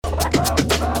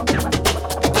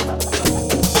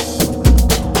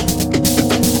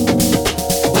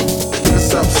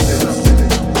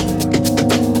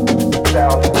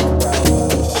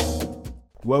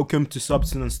Welcome to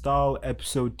Substance and Style,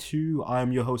 episode 2. I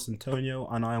am your host Antonio,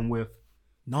 and I am with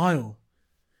Niall.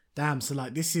 Damn, so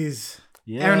like this is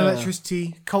Air and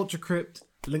Electricity, Culture Crypt,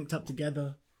 linked up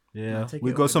together. Yeah,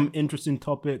 we've got some interesting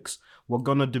topics. We're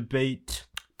gonna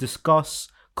discuss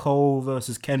Cole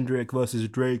versus Kendrick versus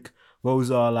Drake.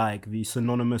 Those are like the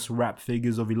synonymous rap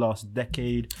figures of the last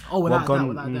decade. Oh, without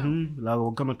doubt. Like, we're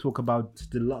gonna talk about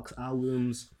Deluxe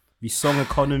albums, the song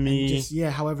economy. Just,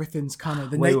 how everything's kind of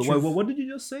the wait, nature. Wait, what did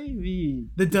you just say?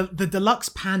 The Deluxe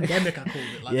pandemic, I called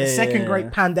it. Like the second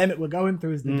great pandemic we're going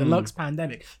through is the Deluxe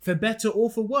pandemic. For better or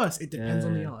for worse, it depends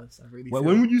on the artist. I really feel.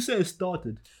 When would you say it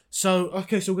started? So we're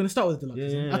going to start with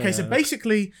Deluxe. Okay, so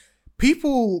basically,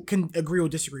 people can agree or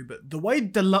disagree, but the way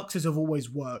Deluxes have always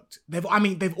worked, they've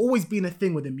always been a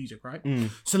thing within music, right?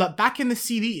 So like back in the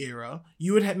CD era,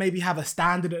 you would maybe have a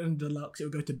standard and a deluxe. It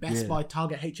would go to Best Buy,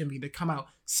 Target, HMV. They come out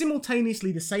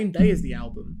simultaneously the same day as the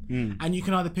album, and you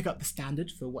can either pick up the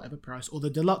standard for whatever price or the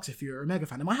deluxe if you're a mega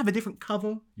fan. It might have a different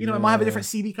cover, it might have a different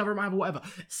CD cover, it might have whatever.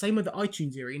 Same with the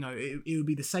iTunes era, it would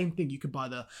be the same thing. You could buy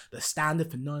the standard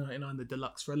for $9.99, the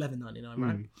deluxe for $11.99,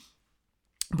 right?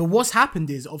 But what's happened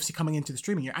is obviously coming into the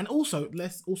streaming year, and also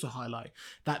let's also highlight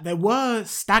that there were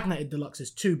stagnated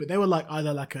deluxes too, but they were like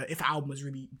either like if an album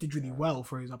did really well,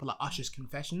 for example, like Usher's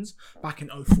Confessions back in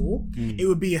 2004, it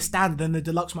would be a standard, then the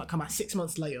deluxe might come out 6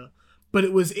 months later. But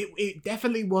it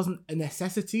definitely wasn't a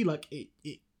necessity. Like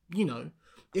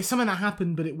it's something that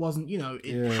happened, but it wasn't,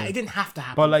 it didn't have to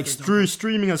happen. But like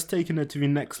streaming has taken it to the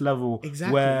next level.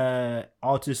 Exactly. Where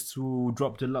artists will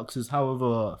drop deluxes,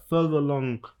 however, further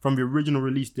along from the original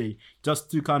release date, just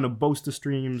to kind of boost the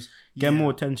streams, get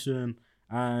more attention.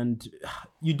 And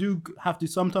you do have to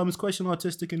sometimes question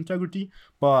artistic integrity.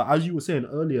 But as you were saying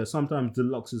earlier, sometimes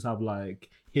deluxes have like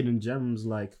hidden gems,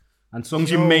 and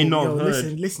songs you may not have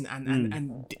heard. Listen,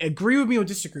 and agree with me or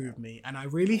disagree with me. And I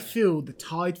really feel the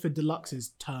tide for deluxes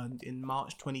turned in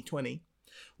March 2020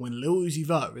 when Lil Uzi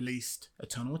Vert released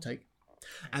Eternal Take.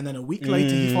 And then a week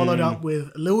later, he followed up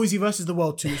with Lil Uzi versus the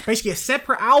World 2. It's basically a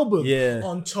separate album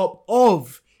on top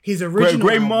of his original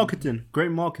Great album.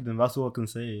 marketing. That's all I can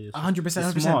say.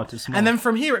 100%. It's smart. And then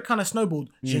from here, it kind of snowballed.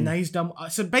 Janae's done.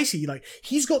 So basically, like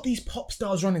he's got these pop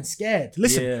stars running scared.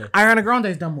 Listen, Ariana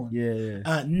Grande's done one.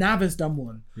 Nava's done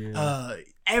one.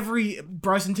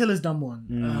 Bryson Tiller's done one.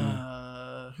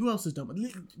 Who else has done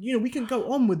one? We can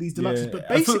go on with these deluxes, but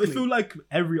basically, I feel like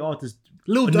every artist.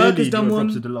 Lil Durk has done one.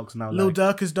 Drops a deluxe now. Lil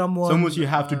Durk has done one. It's almost you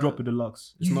have to drop a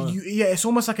deluxe. It's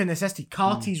almost like a necessity.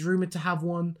 Carti's rumored to have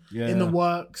one in the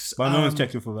works. But no one's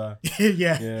checking for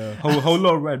that. Whole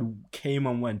Lot of Red came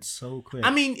and went so quick.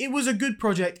 I mean, it was a good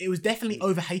project. It was definitely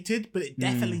overhated, but it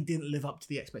definitely didn't live up to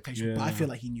the expectation. But I feel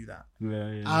like he knew that.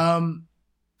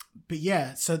 But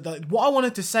so what I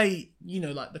wanted to say,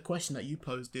 like the question that you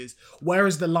posed is, where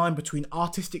is the line between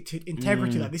artistic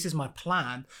integrity, like this is my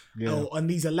plan, and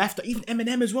these are left, even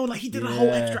Eminem as well, like he did a whole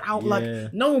extra out,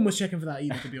 like no one was checking for that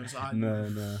either, to be honest.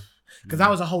 No. Because that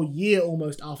was a whole year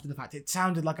almost after the fact. It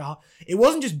sounded like it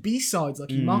wasn't just B-sides like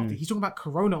he marked it. He's talking about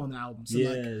Corona on the album.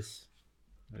 So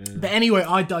But anyway,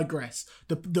 I digress.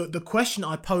 The question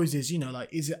I pose is,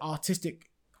 is it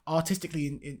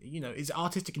artistically is it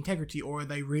artistic integrity, or are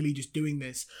they really just doing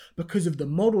this because of the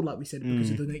model, like we said, because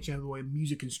of the nature of the way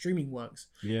music and streaming works?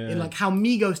 And like how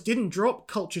Migos didn't drop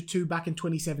Culture 2 back in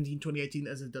 2017 2018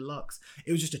 as a deluxe,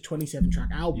 it was just a 27 track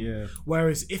album.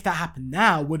 Whereas if that happened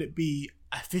now, would it be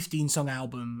a 15 song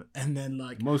album and then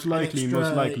like most likely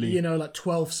like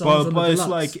 12 songs but it's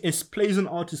like it plays an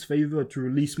artist's favor to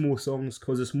release more songs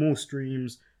because it's more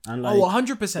streams, and like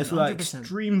 100%. It's like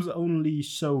streams only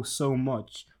show so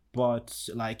much. But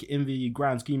like in the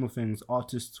grand scheme of things,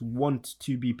 artists want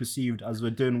to be perceived as they're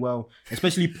doing well,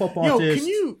 especially pop artists.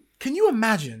 Can you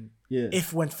imagine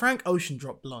if when Frank Ocean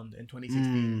dropped Blonde in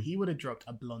 2016, he would have dropped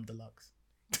a Blonde Deluxe?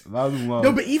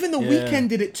 No, but even The Weeknd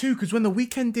did it too, because when The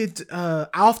Weeknd did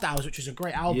After Hours, which was a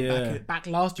great album back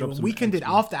last year, when Weeknd did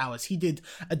After Hours, he did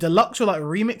a deluxe or like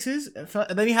remixes,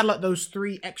 and then he had like those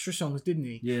 3 extra songs, didn't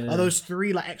he? Those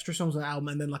 3 like extra songs on the album,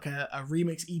 and then like a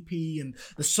remix EP and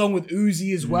the song with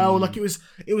Uzi as well. Like it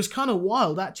was kind of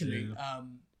wild actually.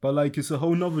 But like it's a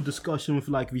whole nother discussion with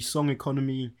like the song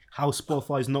economy, how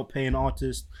Spotify is not paying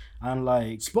artists, and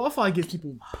like Spotify gives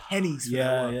people pennies for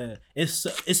their work. It's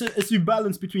the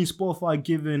balance between Spotify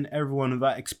giving everyone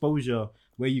that exposure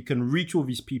where you can reach all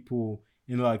these people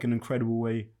in like an incredible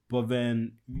way,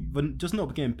 but just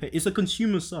not getting paid. It's a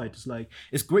consumer side. It's like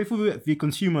it's great for the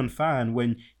consumer and fan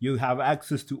when you have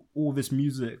access to all this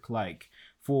music, like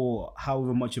for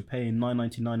however much you're paying,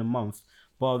 $9.99 a month.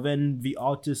 But then the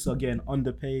artists are getting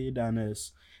underpaid, and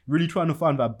it's really trying to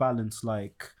find that balance.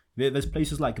 Like There's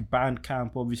places like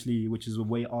Bandcamp, obviously, which is a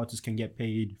way artists can get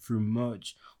paid through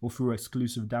merch or through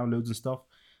exclusive downloads and stuff.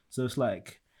 So it's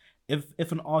like,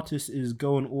 if an artist is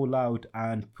going all out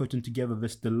and putting together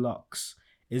this deluxe,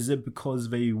 is it because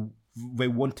they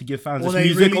want to give fans this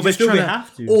music, or they feel they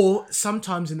have to? Or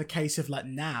sometimes in the case of like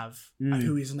Nav,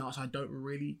 who is an artist I don't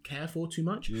really care for too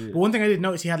much. Yeah. But one thing I did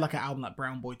notice, he had like an album like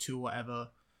Brown Boy 2 or whatever.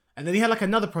 And then he had like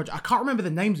another project. I can't remember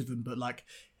the names of them, but like,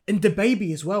 and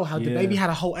DaBaby as well, how DaBaby had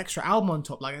a whole extra album on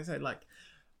top. Like I said, like,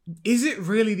 is it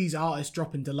really these artists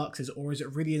dropping deluxes, or is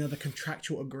it really another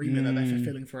contractual agreement that they're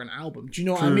fulfilling for an album? Do you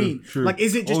know what I mean? True. Like,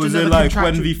 is it just or is another it like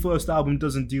contractual... when the first album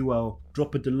doesn't do well,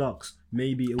 drop a deluxe?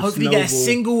 Maybe it'll hopefully snowball. get a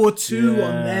single or two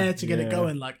on there to get it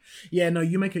going. Like, yeah, no,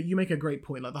 you make a great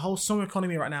point. Like, the whole song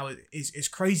economy right now is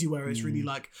crazy, where it's really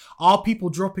like, are people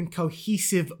dropping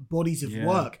cohesive bodies of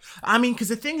work? I mean, because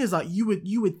the thing is, like, you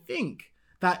would think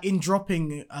that in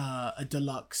dropping a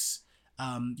deluxe,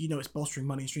 it's bolstering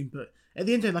money and stream, but at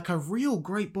the end of the day, like, a real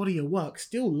great body of work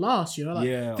still lasts,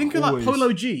 like, think of like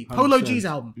Polo G. 100%. Polo G's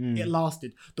album, it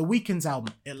lasted. The Weeknd's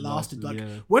album, it lasted. Like,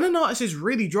 when an artist is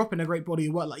really dropping a great body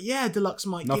of work, like, deluxe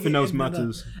might nothing else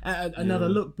matters. Another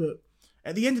look, but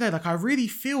at the end of the day, like, I really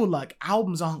feel like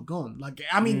albums aren't gone. Like,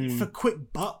 I mean, for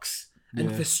quick bucks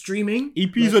and for streaming,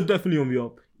 EPs are definitely on the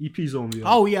up. EPs on the up.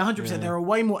 Oh yeah, 100%. There are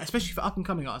way more, especially for up and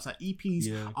coming artists. Like,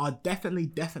 EPs are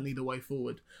definitely the way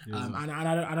forward. And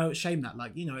I don't shame that.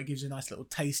 Like, it gives you a nice little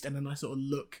taste and a nice little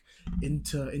look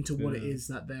into what it is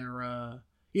that they're.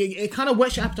 It kind of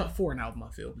wets your appetite for an album,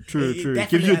 I feel. True. It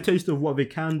gives you a taste of what they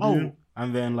can do,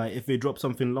 and then like if they drop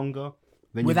something longer,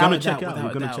 then you're gonna check it out.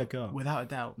 You're gonna check it out without a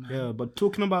doubt. Man. Yeah, but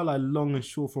talking about like long and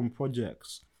short form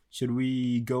projects. Should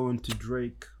we go into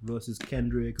Drake versus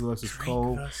Kendrick versus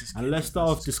Cole? And let's start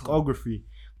off discography.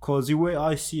 Because the way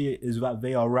I see it is that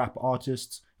they are rap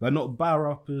artists. They're not bar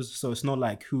rappers, so it's not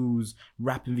like who's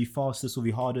rapping the fastest or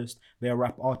the hardest. They are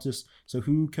rap artists. So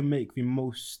who can make the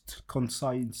most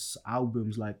concise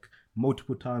albums, like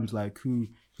multiple times? Like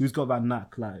who's got that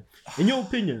knack? Like, in your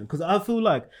opinion? Because I feel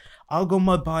like I'll go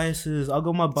my biases,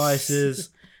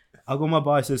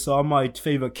 so I might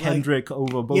favor Kendrick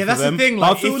over both of them. Yeah, that's the thing.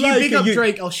 Like, if you big up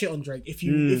Drake, I'll shit on Drake. If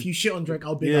you shit on Drake,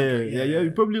 I'll big up Drake. Yeah.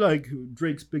 You're probably like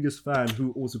Drake's biggest fan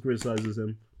who also criticizes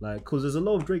him. Like, because there's a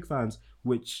lot of Drake fans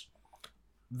which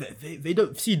they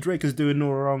don't see Drake as doing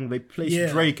no wrong. They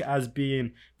place Drake as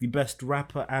being the best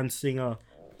rapper and singer.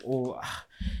 Or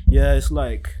it's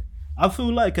like, I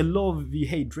feel like a lot of the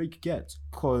hate Drake gets,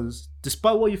 because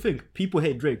despite what you think, people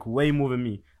hate Drake way more than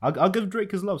me. I'll give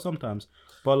Drake his love sometimes.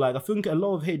 But like, I think a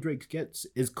lot of hate Drake gets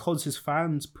is because his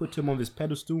fans put him on this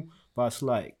pedestal. But it's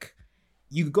like,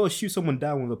 you gotta shoot someone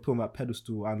down when they put him on that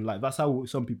pedestal, and like that's how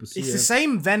some people see it. It's the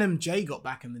same venom Jay got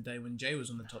back in the day when Jay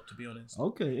was on the top. To be honest,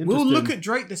 okay, we'll look at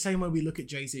Drake the same way we look at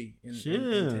Jay-Z in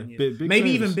 10 years. Maybe players.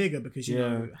 Even bigger, because you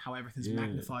know how everything's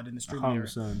magnified in the streaming era.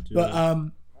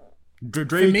 But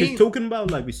Drake is talking about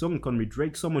like the song economy.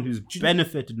 Drake's someone who's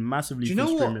benefited massively. Do you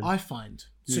know what I find?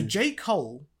 So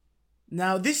J.Cole.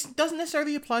 Now, this doesn't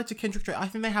necessarily apply to Kendrick Drake. I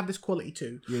think they have this quality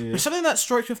too. But something that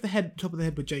strikes me off the top of the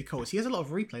head with J. Cole is he has a lot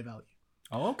of replay value.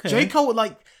 Oh, okay. J. Cole,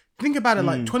 like, think about it,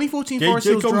 like 2014 Forest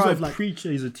Hills Drive. Like,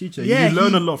 preacher, he's a teacher. You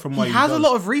learn a lot from what he does. He has a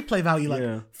lot of replay value.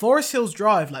 Like, Forest Hills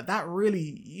Drive, like, that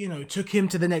really, took him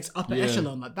to the next upper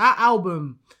echelon. Like, that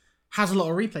album has a lot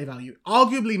of replay value,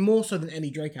 arguably more so than any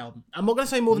Drake album. I'm not going to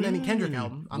say more than any Kendrick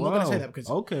album. I'm not going to say that because...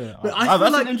 Okay. But I feel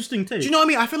that's like, an interesting take. Do you know what I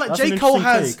mean? I feel like J. Cole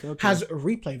has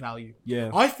replay value.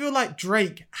 Yeah. I feel like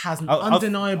Drake has an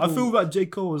undeniable... I feel that J.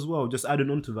 Cole as well, just adding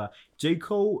on to that. J.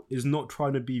 Cole is not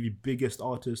trying to be the biggest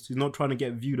artist. He's not trying to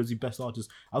get viewed as the best artist.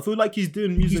 I feel like he's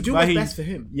doing music... He's doing what's best for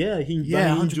him. Yeah, he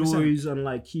enjoys, and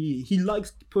like he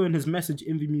likes putting his message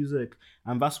in the music,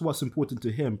 and that's what's important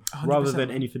to him 100%. Rather than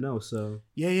anything else. So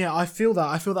I feel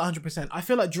that 100%. I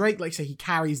feel like Drake, like say, he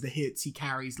carries the hits. He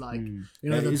carries like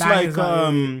the it's bangers.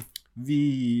 Like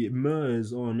the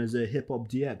Murs on as a hip hop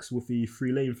DX with the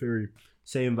 3-lane theory,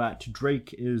 saying that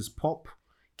Drake is pop,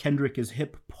 Kendrick is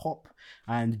hip hop,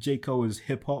 and J. Cole is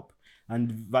hip hop,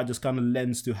 and that just kind of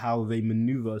lends to how they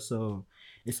maneuver. So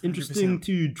it's interesting 100%.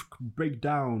 To break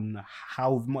down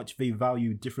how much they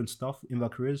value different stuff in their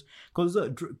careers. Because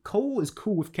Cole is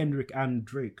cool with Kendrick and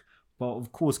Drake, but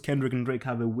of course Kendrick and Drake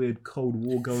have a weird Cold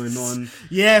War going on.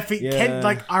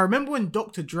 Like, I remember when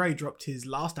Dr. Dre dropped his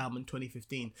last album in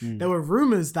 2015, there were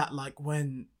rumors that like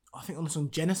when, I think on the song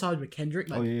Genocide with Kendrick,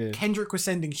 like Kendrick was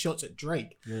sending shots at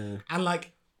Drake. Yeah. And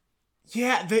like,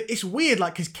 it's weird,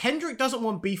 like, because Kendrick doesn't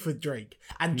want beef with Drake,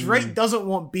 and Drake doesn't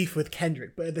want beef with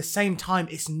Kendrick, but at the same time,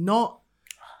 it's not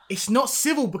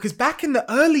civil, because back in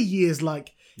the early years,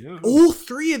 like, Yeah. All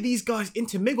three of these guys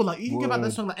intermingle. Like, you think about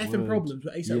that song, like Effing Problems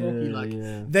with A$AP Rocky.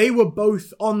 Like, they were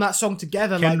both on that song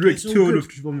together. Kendrick like, toured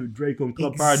with Drake on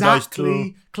Club Paradise tour.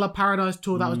 Club Paradise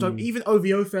tour, that was dope. Even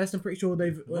OVO Fest, I'm pretty sure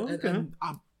they've... and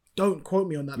don't quote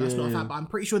me on that. That's not a fact, but I'm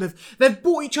pretty sure they've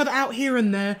brought each other out here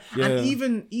and there. Yeah.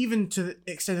 And even to the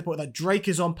extent of the point that Drake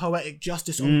is on Poetic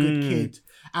Justice on Good Kid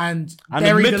and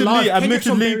Buried Alive. Kendrick's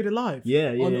on Buried Alive.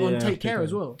 On Take Care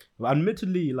as well.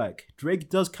 Admittedly, like Drake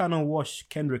does kind of wash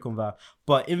Kendrick on that,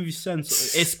 but in the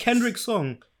sense, it's Kendrick's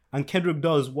song, and Kendrick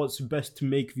does what's best to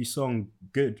make the song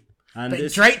good. And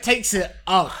but Drake takes it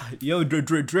up. Yo,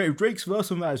 Drake's verse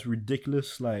on that is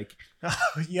ridiculous. Like,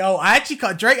 yo,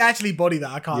 Drake actually bodied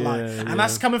that. I can't lie, and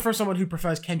that's coming from someone who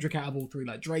prefers Kendrick out of all three.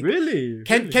 Like Drake, really,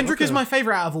 Kendrick is my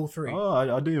favorite out of all three. Oh, I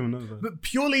didn't even know that. But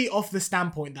purely off the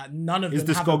standpoint that none of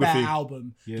them have a better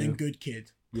album than Good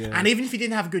Kid. Yeah. And even if he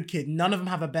didn't have a Good Kid, none of them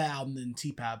have a better album than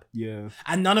T-Pab. Yeah.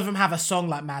 And none of them have a song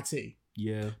like Mad City.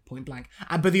 Yeah. Point blank.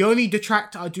 But the only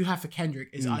detractor I do have for Kendrick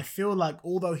is I feel like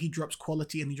although he drops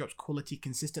quality and he drops quality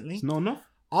consistently, it's not enough.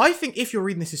 I think If You're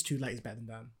Reading This Is Too Late is better than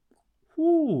Dan.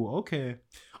 Ooh, okay.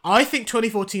 I think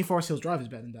 2014 Forest Hills Drive is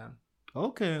better than Dan.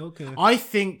 Okay. I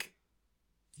think...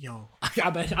 Yo, I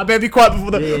better be quiet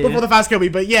before the fans kill me.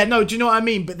 But yeah, no, do you know what I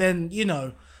mean? But then, you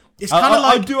know... It's kind of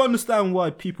like... I do understand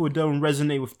why people don't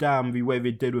resonate with Damn the way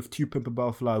they did with To Pimp a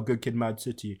Butterfly, Good Kid, Mad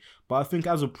City. But I think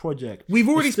as a project... We've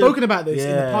already spoken about this in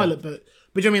the pilot, but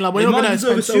do you know what I mean? Like, we're not going to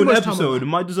spend too much time on it. It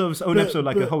might deserve its own episode,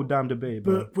 like a whole damn debate.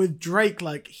 But with Drake,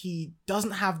 like, he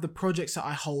doesn't have the projects that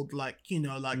I hold, like, you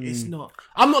know, like, it's not...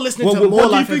 I'm not listening to More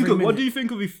Life every minute. What do you think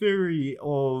of the theory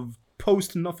of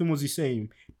post Nothing Was the Same?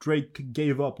 Drake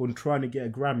gave up on trying to get a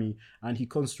Grammy and he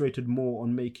concentrated more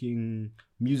on making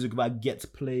music that gets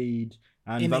played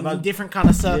and in different kind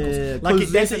of circles. Yeah, like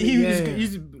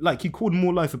he's like, he called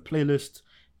More Life a playlist.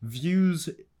 Views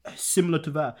similar to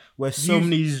that, where so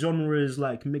many genres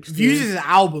like mixed. Views is an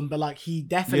album, but like he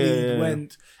definitely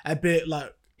went a bit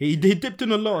like he dipped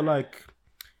in a lot. Like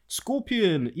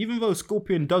Scorpion, even though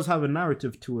Scorpion does have a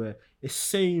narrative to it, it's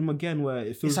same again where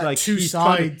it feels like two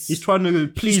sides. He's trying to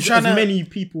please as many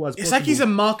people as possible. It's like he's a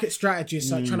market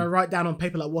strategist, like trying to write down on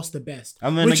paper like what's the best.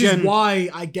 And then which is why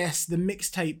I guess the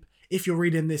mixtape, If You're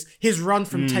Reading This, his run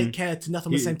from Take Care to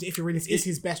Nothing Was the Same to If You're Reading This is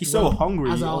his best. He's so hungry.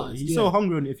 He's so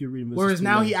hungry on If You're Reading This. Whereas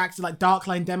now he acts like Dark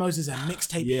Line Demos is a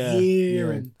mixtape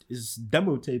here and his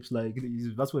demo tapes, like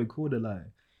that's what he called it, like.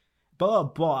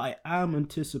 But I am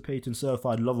anticipating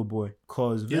Certified Lover Boy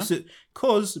because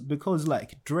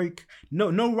like Drake,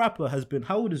 no rapper has been.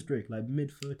 How old is Drake? Like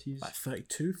mid 30s, like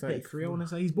 32, 33. I want to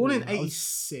say he's born in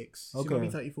 86. Okay, so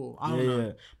maybe 34. I don't know.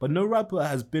 Yeah. But no rapper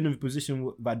has been in the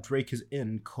position that Drake is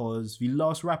in, because the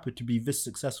last rapper to be this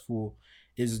successful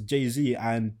is Jay-Z,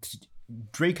 and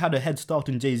Drake had a head start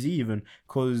on Jay-Z even,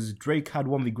 because Drake had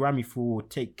won the Grammy for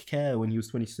Take Care when he was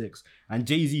 26, and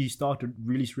Jay-Z started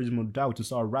Release Reasonable Doubt to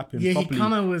start rapping properly. He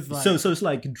kind of was like... So it's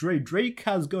like Drake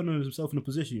has gotten himself in a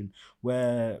position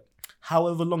where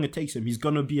however long it takes him, he's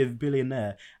gonna be a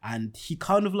billionaire, and he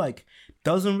kind of like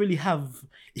doesn't really have...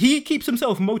 He keeps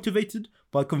himself motivated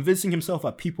by convincing himself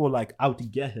that people are like out to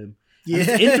get him. Yeah,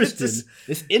 it's interesting.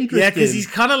 It's interesting. Yeah, because he's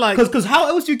kind of like... Because how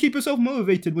else do you keep yourself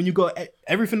motivated when you got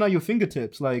everything at your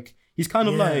fingertips? Like, he's kind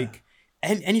of like...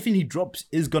 anything he drops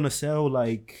is going to sell,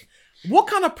 like... What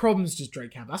kind of problems does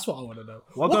Drake have? That's what I want to know.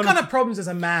 What kind of problems as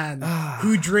a man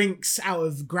who drinks out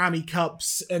of Grammy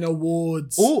cups and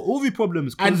awards? All the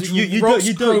problems. And you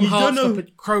don't know...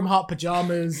 Chrome Heart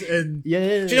pajamas and... Yeah.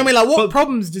 Do you know what I mean? Like, what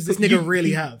problems does this nigga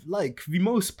really have? Like, the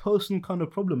most personal kind of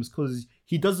problems, because...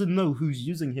 He doesn't know who's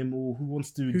using him or who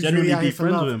wants to genuinely be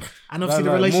friends with him. And obviously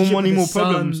the relationship more money, with his more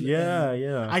problems. son,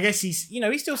 Yeah. I guess he's,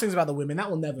 he still sings about the women. That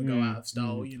will never go out of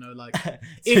style, like...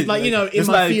 If, like, in it's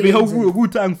my like feelings... the whole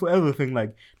Wu-Tang Forever thing.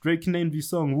 Like, Drake named the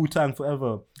song Wu-Tang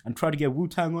Forever and tried to get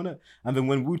Wu-Tang on it. And then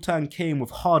when Wu-Tang came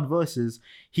with hard verses,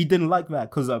 he didn't like that,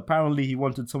 because apparently he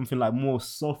wanted something like more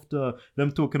softer,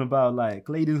 them talking about like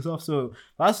ladies and stuff. So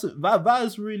that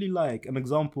is really like an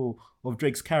example of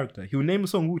Drake's character. He will name a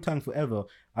song Wu-Tang Forever,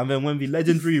 and then when the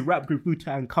legendary rap group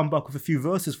Wu-Tang come back with a few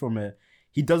verses from it,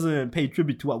 he doesn't pay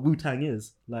tribute to what Wu-Tang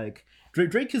is. Like,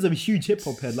 Drake is a huge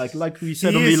hip-hop head. Like we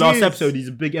said on the last episode, he's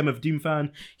a big MF Doom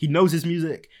fan. He knows his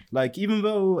music. Like, even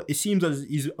though it seems as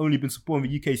he's only been supporting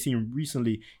the UK scene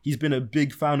recently, he's been a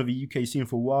big fan of the UK scene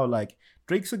for a while. Like,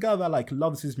 Drake's a guy that like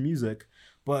loves his music,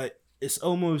 but it's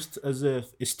almost as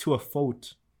if it's to a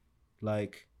fault.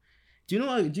 Like, do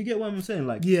you get what I'm saying?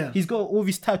 Like, he's got all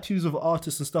these tattoos of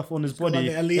artists and stuff on his body.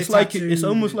 Like it's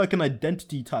almost like an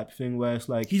identity type thing where it's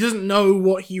like he doesn't know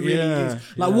what he really is.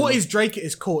 Like, what is Drake at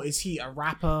his core? Is he a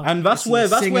rapper? And that's where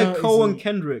Cole and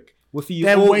Kendrick with the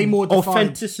They're way more defined.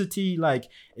 authenticity. Like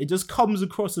it just comes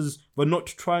across as we're not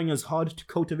trying as hard to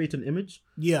cultivate an image.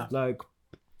 Yeah. Like,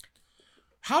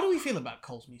 how do we feel about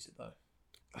Cole's music though?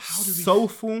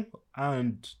 Soulful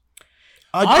and.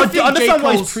 I think understand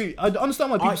why J. I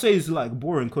understand why people say it's like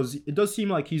boring, because it does seem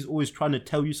like he's always trying to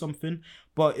tell you something,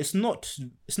 but it's not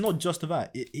just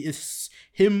that. It's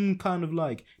him kind of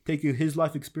like taking his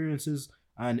life experiences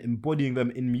and embodying them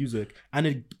in music, and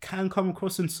it can come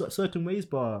across in certain ways.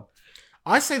 But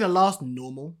I say the last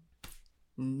normal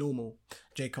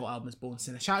J. Cole album is Born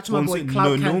Sinner. Shout out to my boy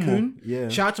Clout Cancun. Yeah.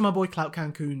 Shout out to my boy Clout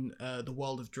Cancun, The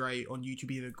World of Dre on YouTube.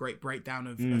 He did a great breakdown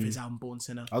of his album Born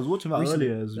Sinner. I was watching that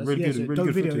earlier. It was really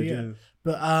good video, footage. yeah.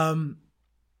 But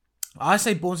I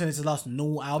say Born Sinner is the last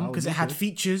normal album because it had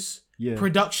features,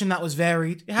 production that was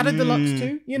varied. It had a deluxe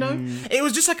too, you know. It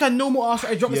was just like a normal ass.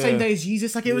 It dropped the same day as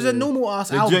Jesus. Like it was a normal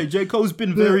ass album. J. Cole's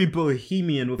been very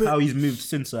bohemian with how he's moved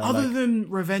since that. Other than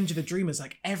Revenge of the Dreamers,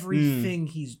 like everything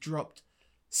he's dropped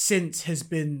since has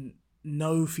been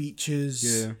no features.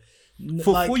 Yeah.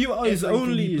 For Your Eyes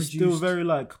Only is still very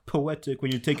like poetic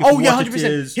when you take it.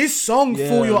 100%. His song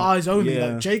For Your Eyes Only,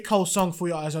 like J. Cole's song For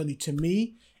Your Eyes Only, to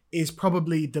me is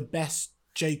probably the best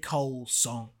J. Cole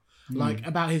song. Like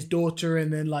about his daughter,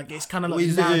 and then like it's kind of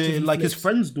like his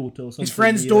friend's daughter or something. His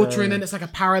friend's daughter, and then it's like a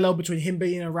parallel between him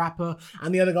being a rapper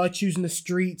and the other guy choosing the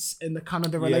streets and the kind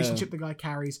of the relationship the guy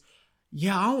carries.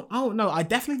 Yeah, I don't know. I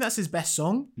definitely think that's his best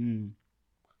song.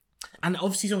 And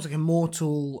obviously songs like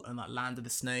Immortal and like Land of the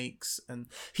Snakes, and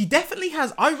he definitely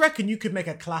has. I reckon you could make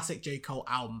a classic J. Cole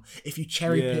album if you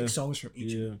cherry pick songs from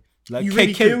each of them. Like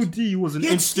KOD was an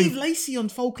interesting. Steve Lacy on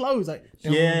Full Clothes, like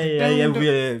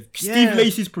Steve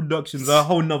Lacy's productions are a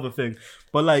whole nother thing.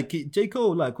 But like J.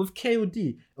 Cole, like with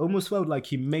KOD, almost felt like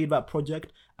he made that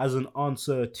project as an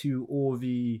answer to all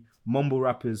the mumble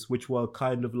rappers which were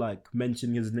kind of like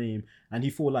mentioning his name, and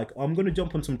he thought like, I'm gonna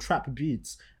jump on some trap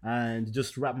beats and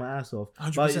just rap my ass off.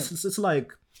 100%. But it's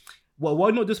like, well,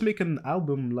 why not just make an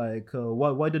album? Like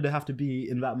why did it have to be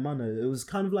in that manner? It was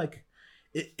kind of like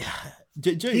he's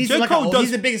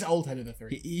the biggest old head of the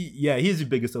three. He's the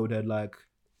biggest old head. Like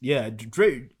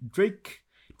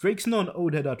Drake's not an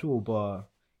old head at all, but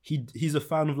he's a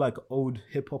fan of like old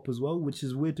hip hop as well, which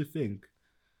is weird to think.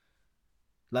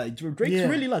 Like Drake's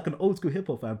really like an old school hip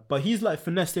hop fan, but he's like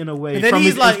finessed in a way. And then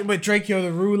he's like with Drake, You're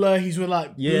the Ruler. He's with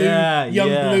like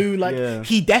Blue. Like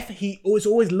he was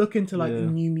always looking to like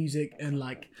new music and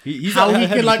like he's how he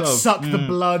can like suck the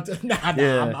blood.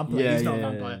 I'm playing. He's not a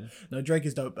vampire. No, Drake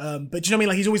is dope. But you know what I mean?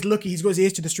 Like he's always looking. He's got his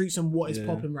ears to the streets and what is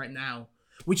popping right now,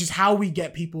 which is how we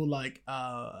get people like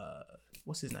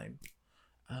what's his name?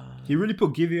 He really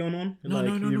put Giveon on. Not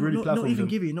even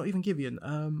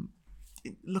Giveon.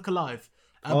 Look Alive.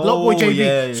 Block Boy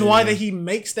JB. So either he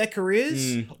makes their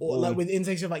careers, or like with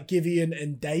intakes of like Giveon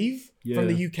and Dave from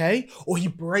the UK, or he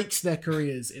breaks their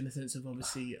careers in the sense of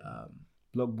obviously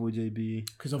Block Boy JB.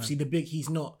 Because obviously he's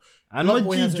not. And like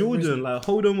G Jordan, like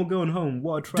Hold On, We're Going Home.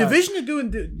 What a track. Division are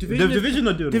doing Division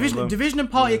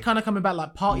and Party are kind of coming back.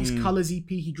 Like Party's Colors EP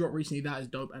he dropped recently, that is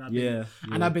dope. And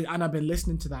I've been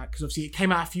listening to that because obviously it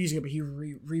came out a few years ago, but he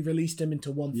re-released them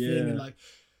into one thing and like.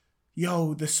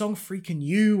 Yo, the song Freaking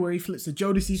You, where he flips the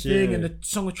Jodeci thing, and the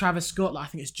song with Travis Scott, like I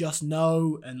think it's Just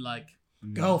No, and like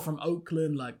Girl from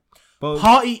Oakland, like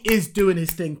Party is doing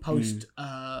his thing post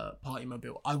Party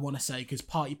Mobile, I want to say, because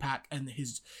Party Pack and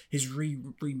his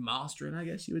remastering, I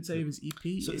guess you would say, of his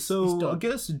EP. So I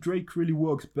guess Drake really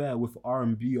works better with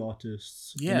R&B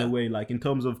artists in a way, like in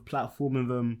terms of platforming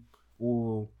them,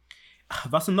 or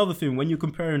that's another thing when you're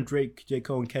comparing Drake, J.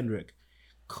 Cole, and Kendrick.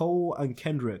 Cole and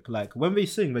Kendrick, like when they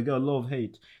sing, they get a lot of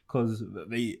hate because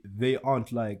they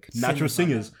aren't like natural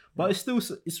singers. But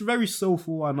it's very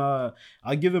soulful, and I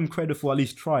give him credit for at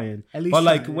least trying. But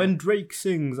like when Drake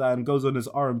sings and goes on his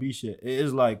R&B shit, it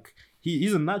is like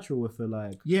he's a natural with it.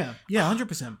 Like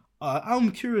 100%.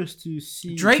 I'm curious to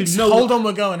see Drake's Hold On,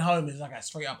 We're Going Home is like a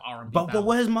straight up R&B. But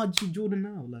where's my G Jordan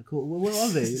now? Like where are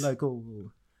they? Like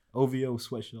OVO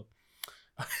sweatshop.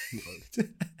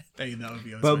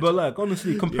 But like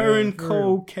honestly, comparing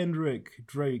Cole, Kendrick,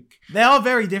 Drake, they are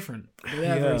very different. They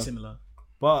are very similar.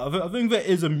 But I think there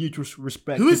is a mutual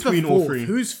respect between all three.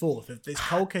 Who's fourth? If there's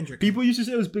Cole, Kendrick. People used to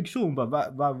say it was Big Sean, but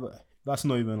that's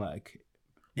not even like.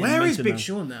 Where is Big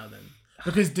Sean now then?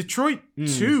 Because Detroit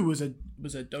 2 was a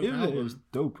dope album. It was a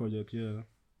dope project, yeah.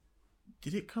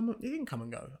 Did it come? It didn't come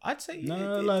and go. I'd say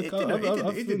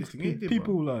it did.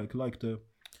 People liked it.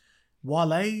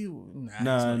 Wale, he's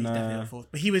definitely not fourth.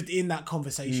 But he was in that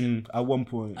conversation at one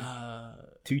point. 2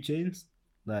 Chainz,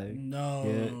 like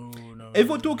no. If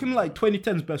we're talking like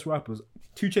 2010's best rappers,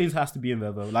 2 Chainz has to be in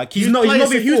there though. Like he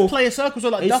was Player Circles or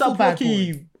like Duffel Bag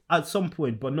Boy. at some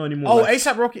point, but not anymore. Oh, like,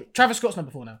 ASAP Rocky, Travis Scott's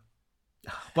number 4 now.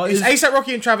 but It's ASAP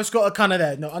Rocky and Travis Scott are kind of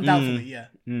there. No, undoubtedly, yeah.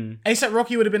 Mm. ASAP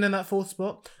Rocky would have been in that 4th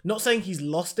spot. Not saying he's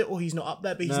lost it or he's not up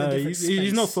there, but he's in a different space.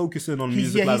 He's not focusing on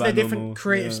music. He's like in a different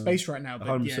creative space right now. But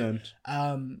 100%.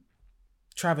 yeah,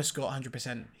 Travis Scott,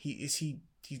 100%.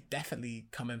 He's definitely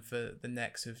coming for the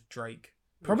next of Drake.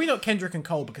 Probably not Kendrick and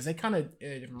Cole because they kind of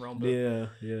in a different realm. But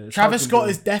Yeah. Travis Scott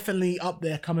is definitely up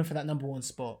there, coming for that number 1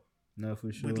 spot. No,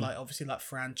 for sure. With like obviously like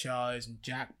Franchise and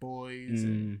Jack Boys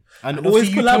and and always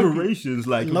obviously collaborations.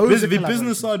 Like loads of the collaborations.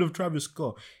 business side of Travis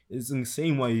Scott is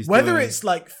insane. Why he's whether doing. it's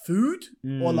like food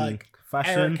or like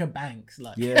fashion, Erica Banks,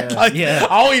 like like, I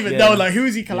don't even know like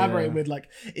who's he collaborating with. Like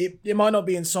it might not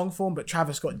be in song form, but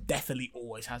Travis Scott definitely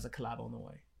always has a collab on the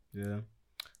way. Yeah,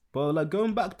 but like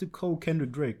going back to Cole,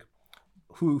 Kendrick, Drake,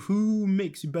 who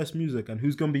makes the best music and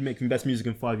who's gonna be making best music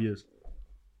in 5 years?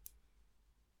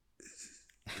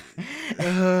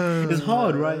 It's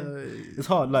hard, right? It's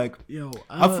hard. Like,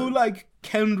 I feel like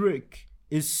Kendrick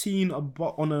is seen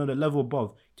on a level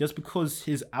above just because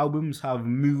his albums have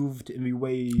moved in the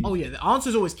way. Oh yeah, the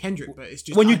answer's always Kendrick, but it's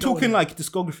just when you're talking like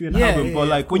discography and album, but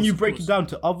like when you break course. it down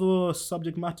to other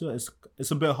subject matter,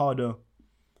 it's a bit harder.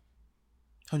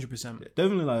 100%.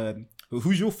 Definitely, like,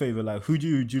 who's your favorite? Like, who do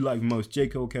you like most?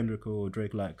 J.Cole, Kendrick, or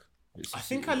Drake? Like, I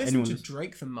think I listen to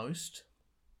Drake the most,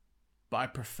 but I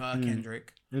prefer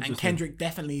Kendrick. And Kendrick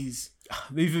definitely is.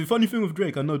 The funny thing with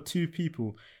Drake, I know 2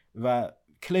 people that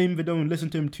claim they don't listen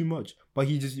to him too much, but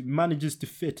he just manages to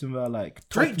fit in that like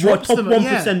top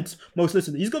 1% most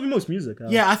listened. He's got the most music.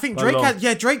 I think Drake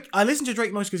has. Drake. I listen to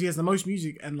Drake most because he has the most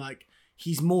music and like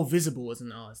he's more visible as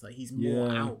an artist. Like he's more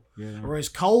out. Yeah. Whereas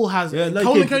Cole has. Like,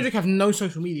 Cole and Kendrick have no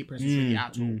social media presence really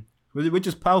at all. Which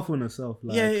is powerful in itself.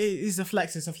 Like, it's a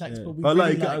flex. It's a flex. Yeah. But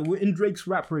really like in Drake's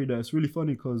rap radar, it's really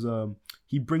funny because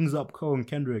he brings up Cole and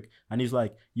Kendrick, and he's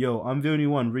like, "Yo, I'm the only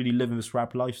one really living this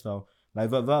rap lifestyle. Like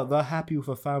they're happy with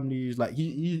their families. Like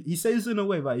he says in a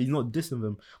way that he's not dissing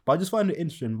them, but I just find it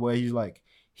interesting where he's like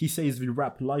he says the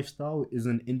rap lifestyle is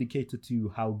an indicator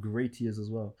to how great he is as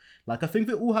well. Like I think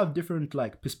they all have different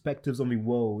like perspectives on the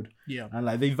world, and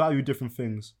like they value different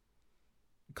things.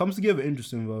 It comes together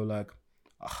interesting though. Like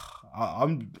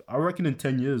I reckon in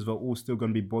 10 years they're all still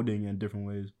gonna be bodying in different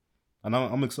ways, and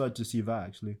I'm excited to see that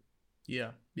actually.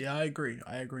 Yeah, I agree,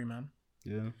 man.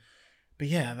 Yeah. But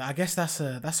yeah, I guess that's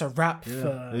a wrap.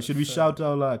 Should we shout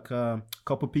out like a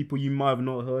couple people you might have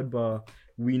not heard, but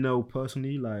we know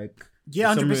personally, like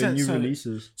 100%. New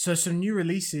releases. So some new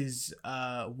releases.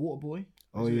 Waterboy.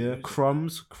 Oh yeah,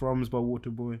 Crumbs by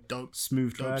Waterboy. Dope,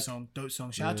 smooth track. Dope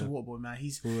song. Shout out to Waterboy, man.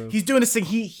 He's doing this thing.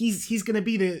 He's gonna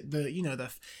be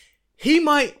the he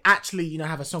might actually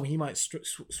have a song he might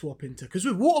swap into, because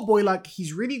with Waterboy, like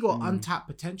he's really got untapped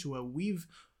potential where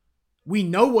we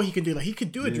know what he can do. Like he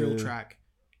could do a drill track.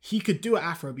 He could do an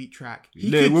Afrobeat track.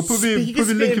 We'll put the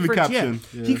link in the caption.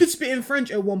 Yeah. He could spit in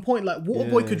French at one point. Like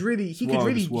Waterboy could really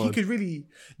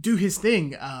do his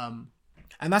thing.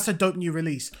 And that's a dope new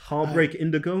release. Heartbreak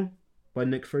Indigo by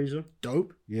Nick Fraser.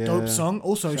 Dope. Yeah. Dope song.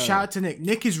 Also, shout out to Nick.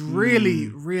 Nick is really,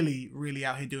 really, really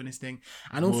out here doing his thing.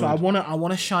 And also, I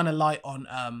wanna shine a light on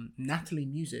Natalie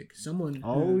Music. Someone.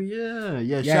 Oh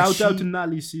yeah. Shout out to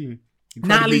Natalie C.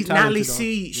 Natalie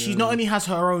C. She not only has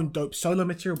her own dope solo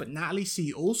material, but Natalie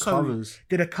C. also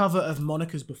did a cover of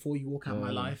Monica's "Before You Walk Out My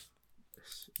Life."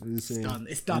 It's done.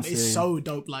 Insane. It's so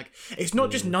dope. Like it's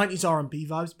not just 90s R&B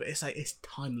vibes, but it's like it's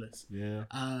timeless. Yeah.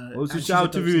 Also shout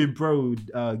out to the bro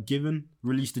Given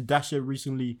released a dasher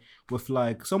recently with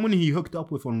like someone he hooked up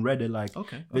with on Reddit. Like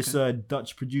this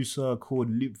Dutch producer called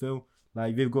Loopville.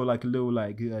 Like they've got like a little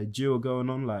like duo going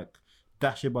on. Like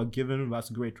Dasher by Given. That's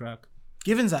a great track.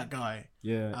 Given's that guy.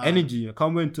 Yeah. Energy. I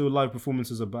can't wait until live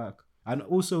performances are back. And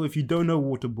also, if you don't know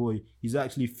Waterboy, he's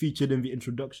actually featured in the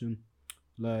introduction.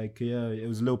 Like, it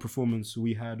was a little performance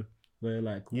we had where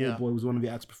like Waterboy was one of the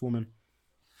acts performing.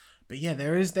 But yeah,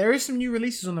 there is some new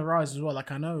releases on the rise as well.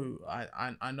 Like I know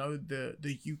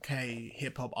the UK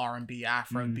hip hop, R&B,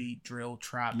 Afrobeat, drill,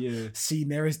 trap scene.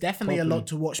 There is definitely a lot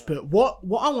to watch. But what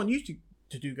I want you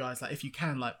to do, guys, like if you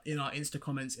can, like in our Insta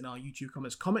comments, in our YouTube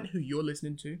comments, comment who you're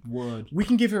listening to. We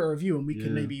can give it a review and we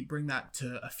can maybe bring that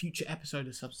to a future episode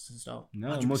of Substance and Style. No,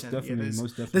 100%. most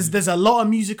definitely. There's a lot of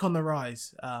music on the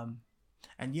rise.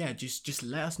 And yeah, just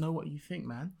let us know what you think,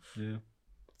 man. Yeah.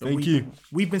 Thank you.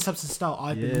 We've been Substance and Style.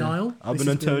 I've been Niall. I've been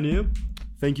Antonio.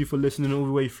 Thank you for listening all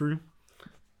the way through.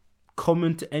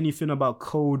 Comment anything about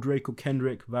Cole, Drake, or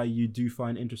Kendrick that you do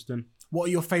find interesting. What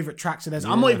are your favorite tracks of theirs?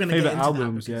 I'm not even going to get into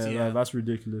albums. that because, Like, that's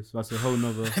ridiculous. That's a whole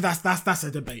nother. that's a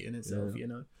debate in itself,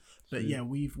 But yeah,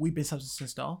 we've been Substance and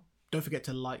Style. Don't forget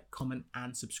to like, comment,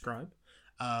 and subscribe.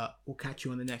 We'll catch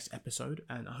you on the next episode,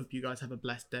 and I hope you guys have a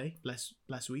blessed day,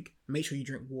 blessed week. Make sure you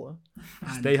drink water.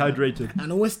 And, stay hydrated.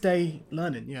 And always stay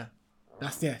learning. Yeah.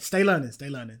 Stay learning.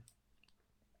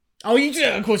 Oh, you do.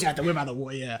 Of course, you had to whip out the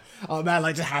water. Yeah. Oh man,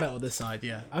 like just had it on this side.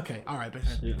 Yeah. Okay. All right. But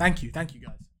thank you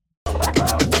guys.